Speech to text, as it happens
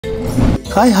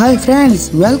Hi friends,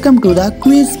 welcome to the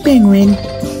Quiz Penguin.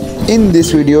 In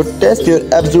this video, test your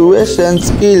observation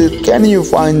skill. Can you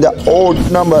find the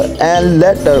odd number and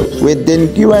letter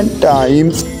within given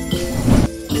times?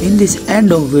 In this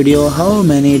end of video, how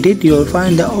many did you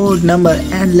find the odd number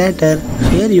and letter?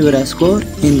 Share your score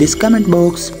in this comment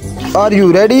box. Are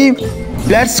you ready?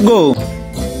 Let's go.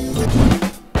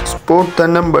 Put the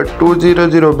number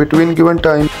 200 between given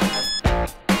time.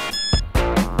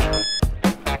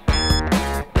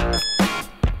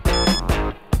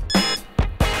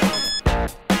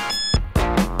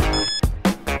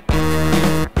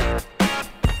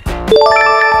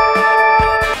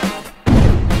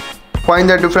 Find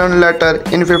the different letter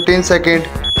in 15 seconds.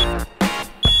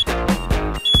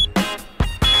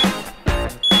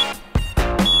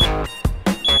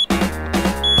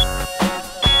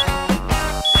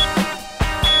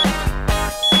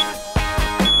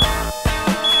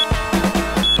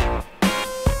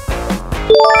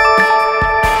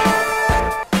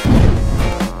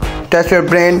 Test your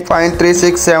brain. Find 3,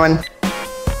 6, 7.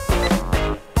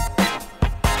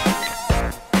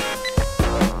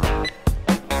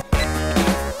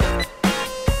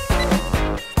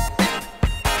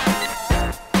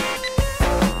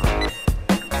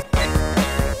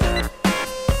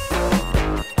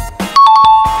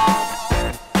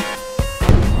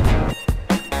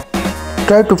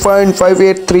 Try to find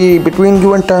 583 between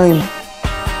given time.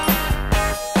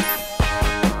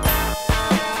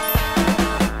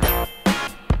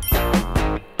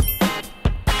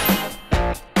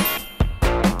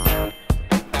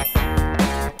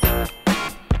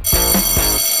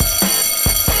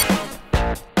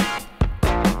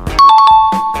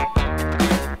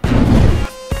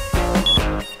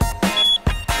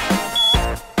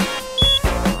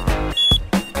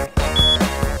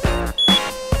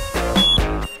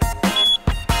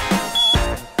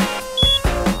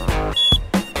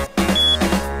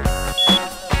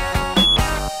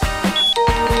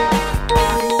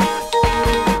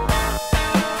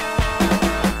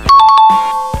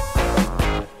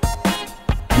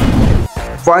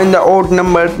 Find the odd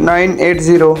number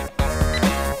 980.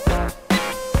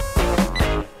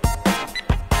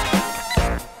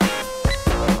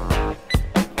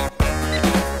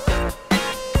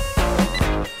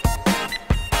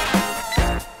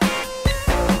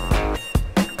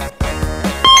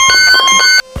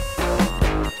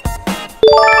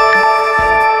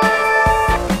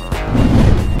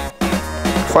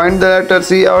 Find the letter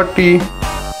C or T.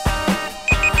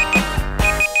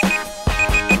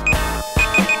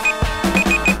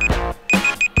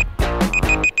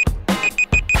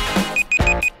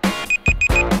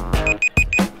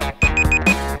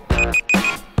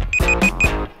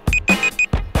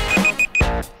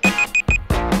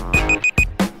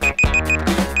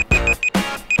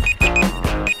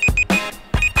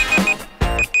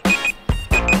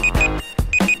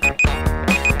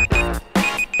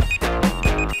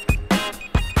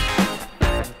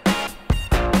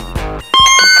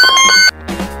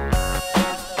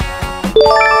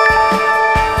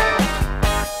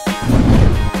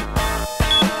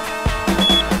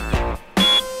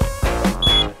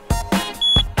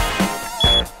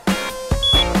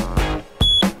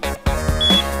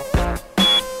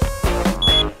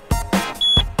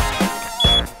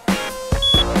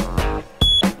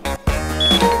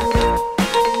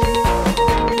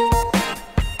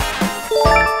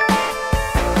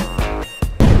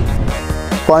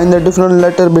 Find the different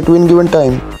letter between given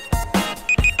time.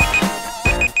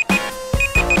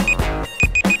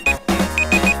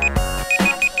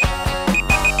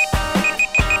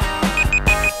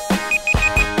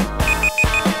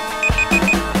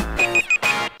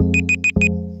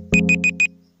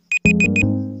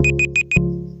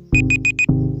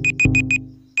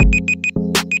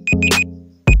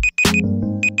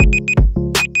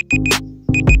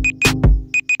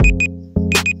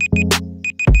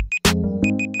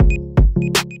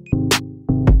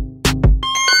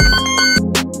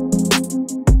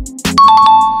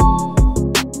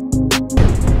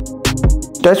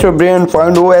 Test your brain.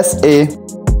 Find OSA.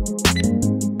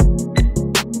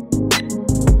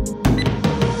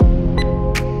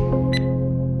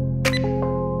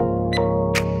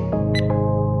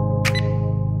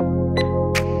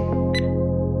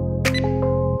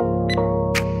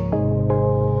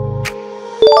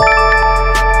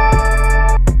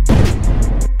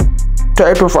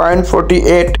 Try to find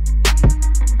 48.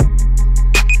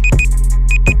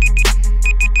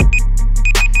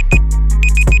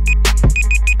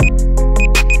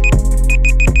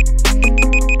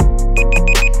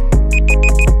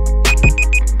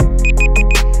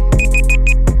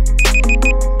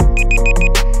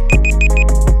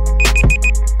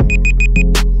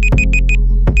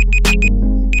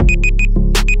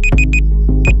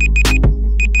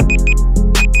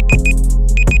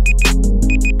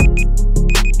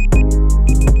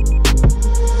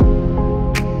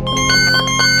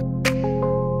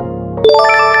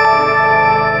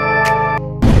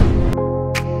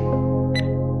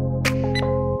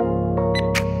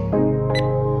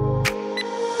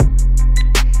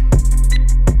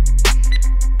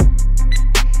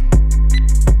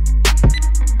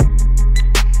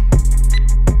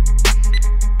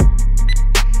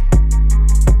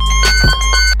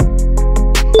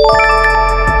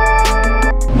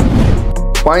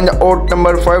 Find the odd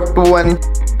number 521.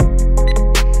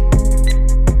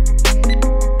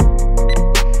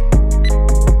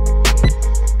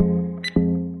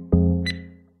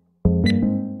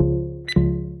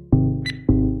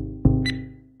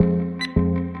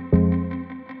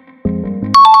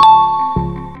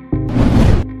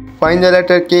 Find the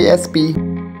letter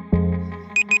KSP.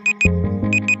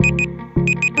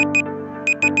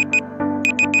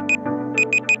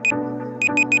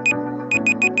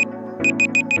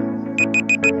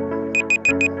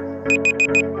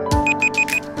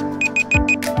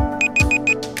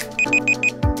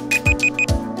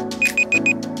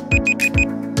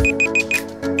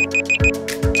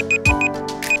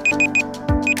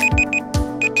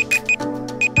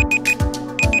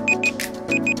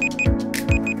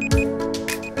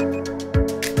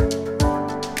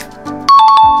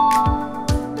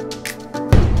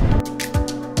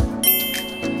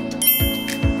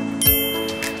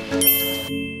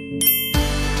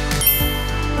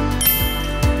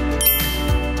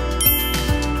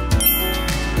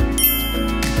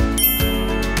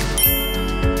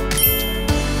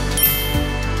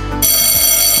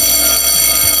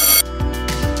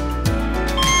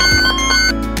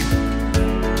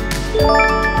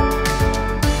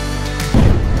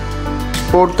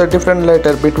 Put the different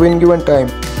letter between given time.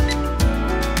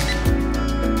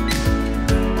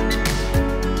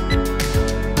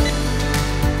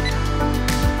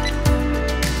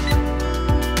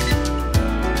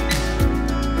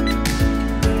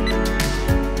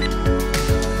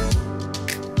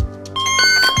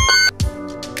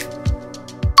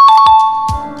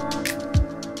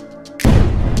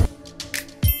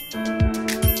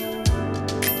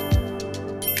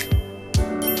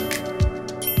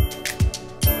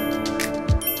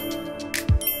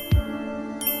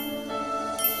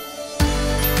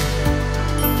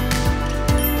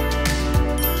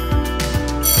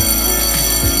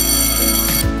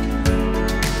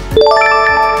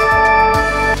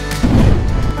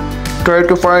 Try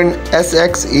to find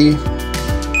SXE.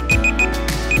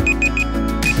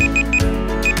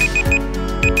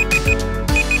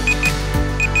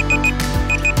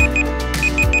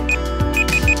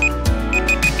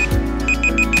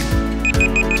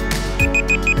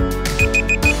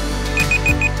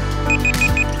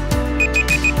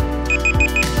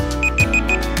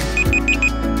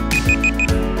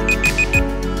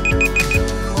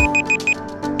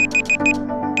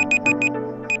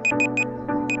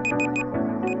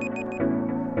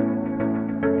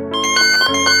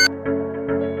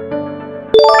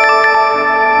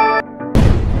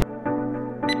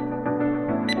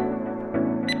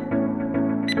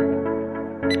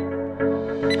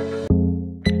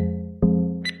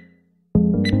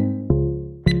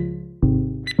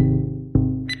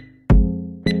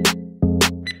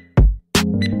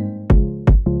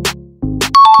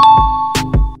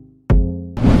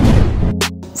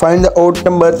 Find the odd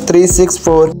number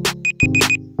 364.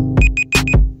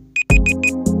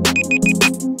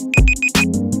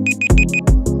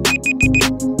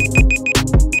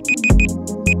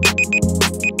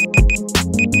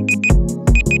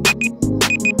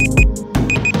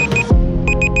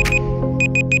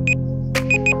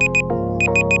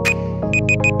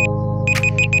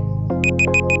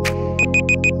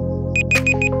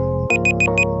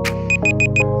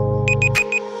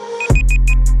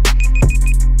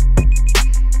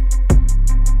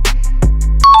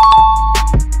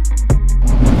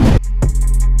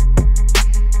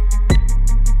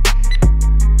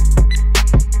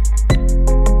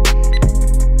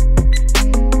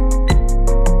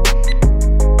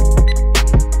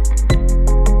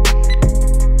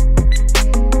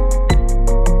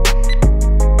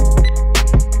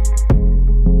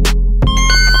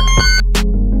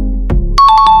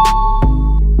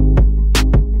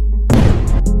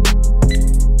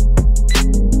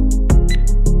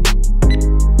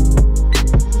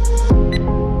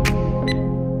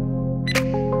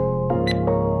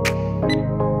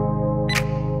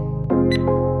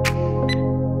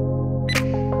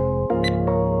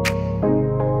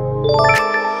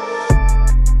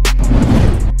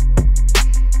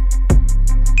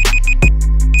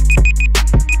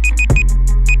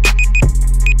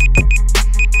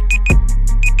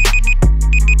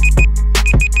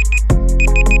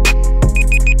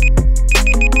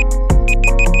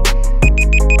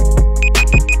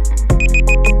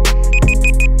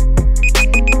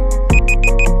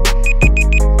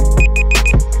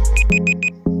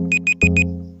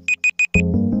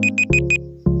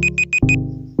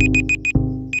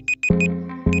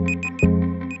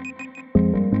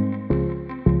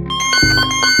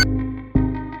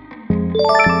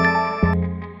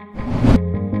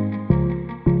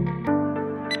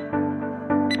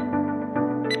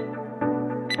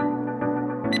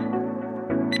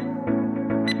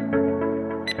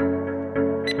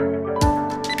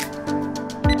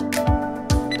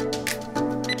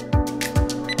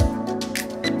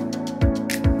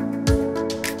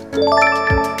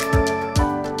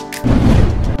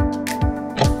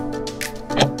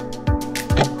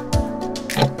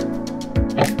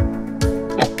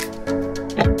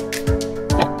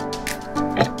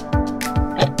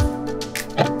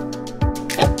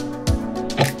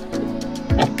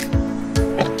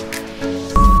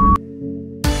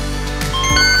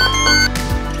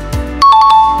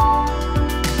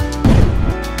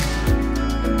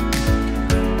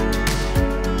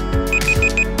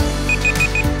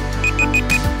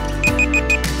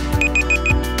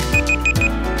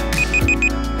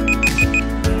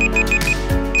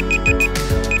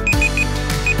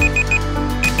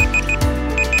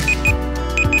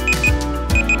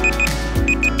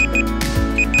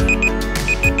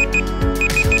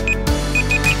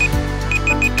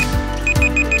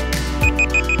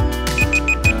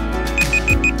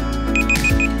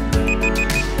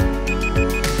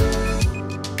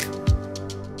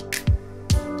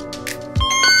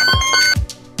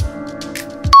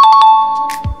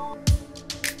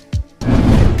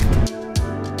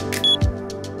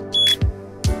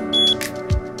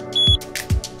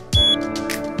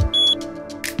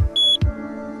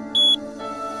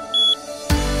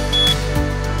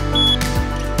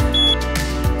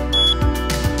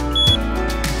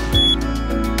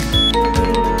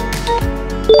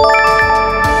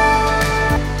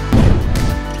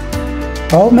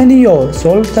 How many you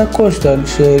solved the question?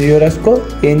 Share your score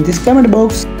in this comment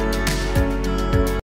box.